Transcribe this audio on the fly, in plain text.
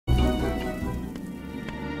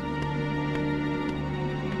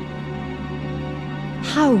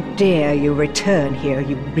How dare you return here,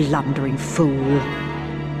 you blundering fool?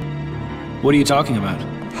 What are you talking about?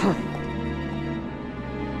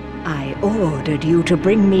 I ordered you to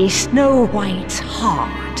bring me Snow White's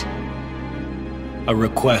heart. A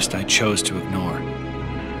request I chose to ignore.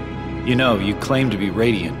 You know, you claim to be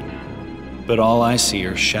radiant, but all I see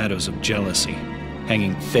are shadows of jealousy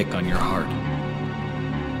hanging thick on your heart.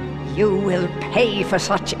 You will pay for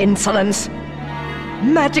such insolence.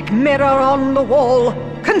 Magic mirror on the wall,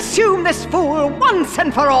 consume this fool once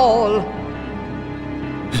and for all!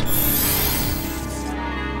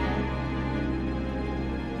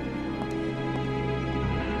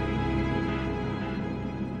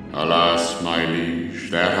 Alas, my liege,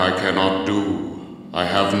 that I cannot do. I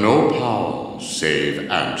have no power save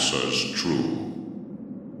answers true.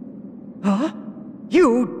 Huh?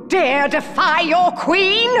 You dare defy your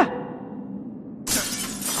queen?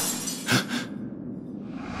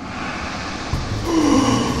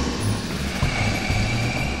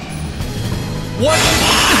 What?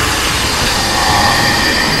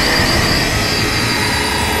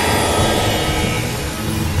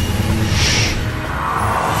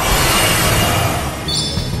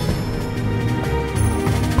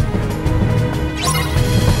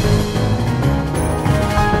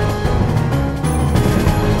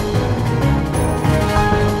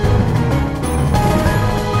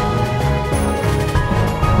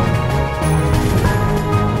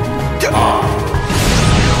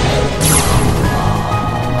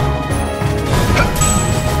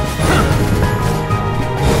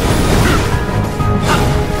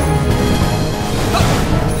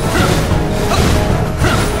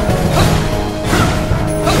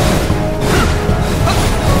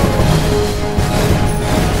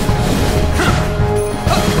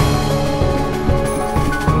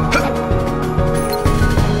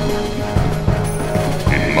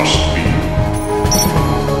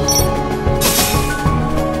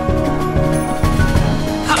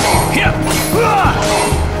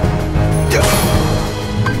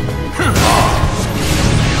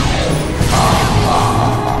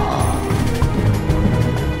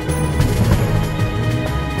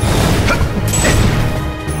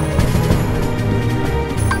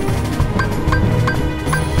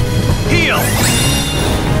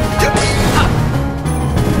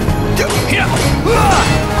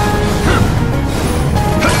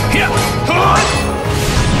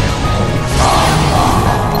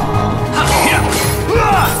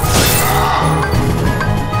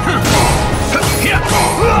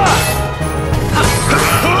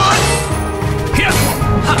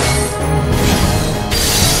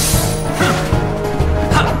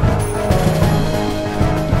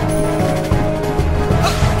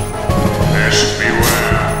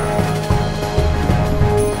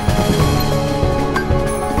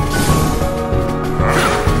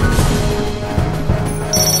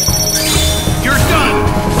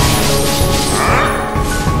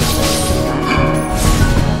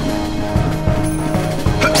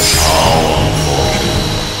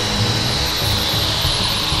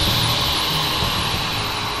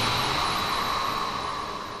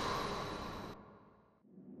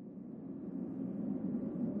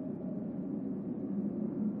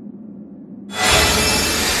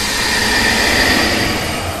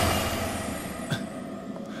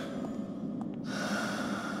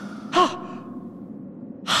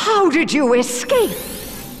 How did you escape?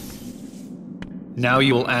 Now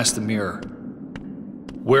you will ask the mirror.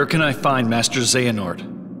 Where can I find Master Xehanort?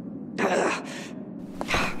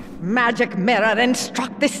 Magic mirror,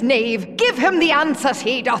 instruct this knave. Give him the answers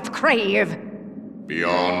he doth crave.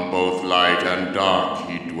 Beyond both light and dark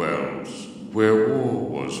he dwells, where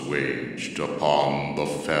war was waged upon the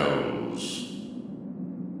fells.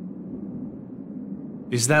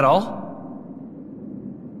 Is that all?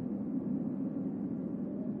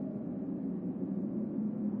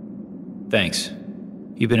 Thanks.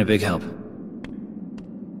 You've been a big help.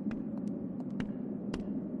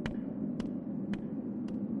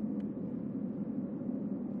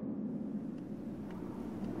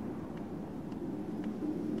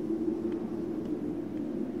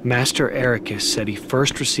 Master Ericus said he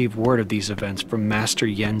first received word of these events from Master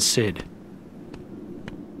Yen Sid.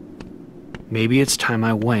 Maybe it's time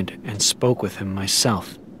I went and spoke with him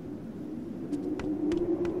myself.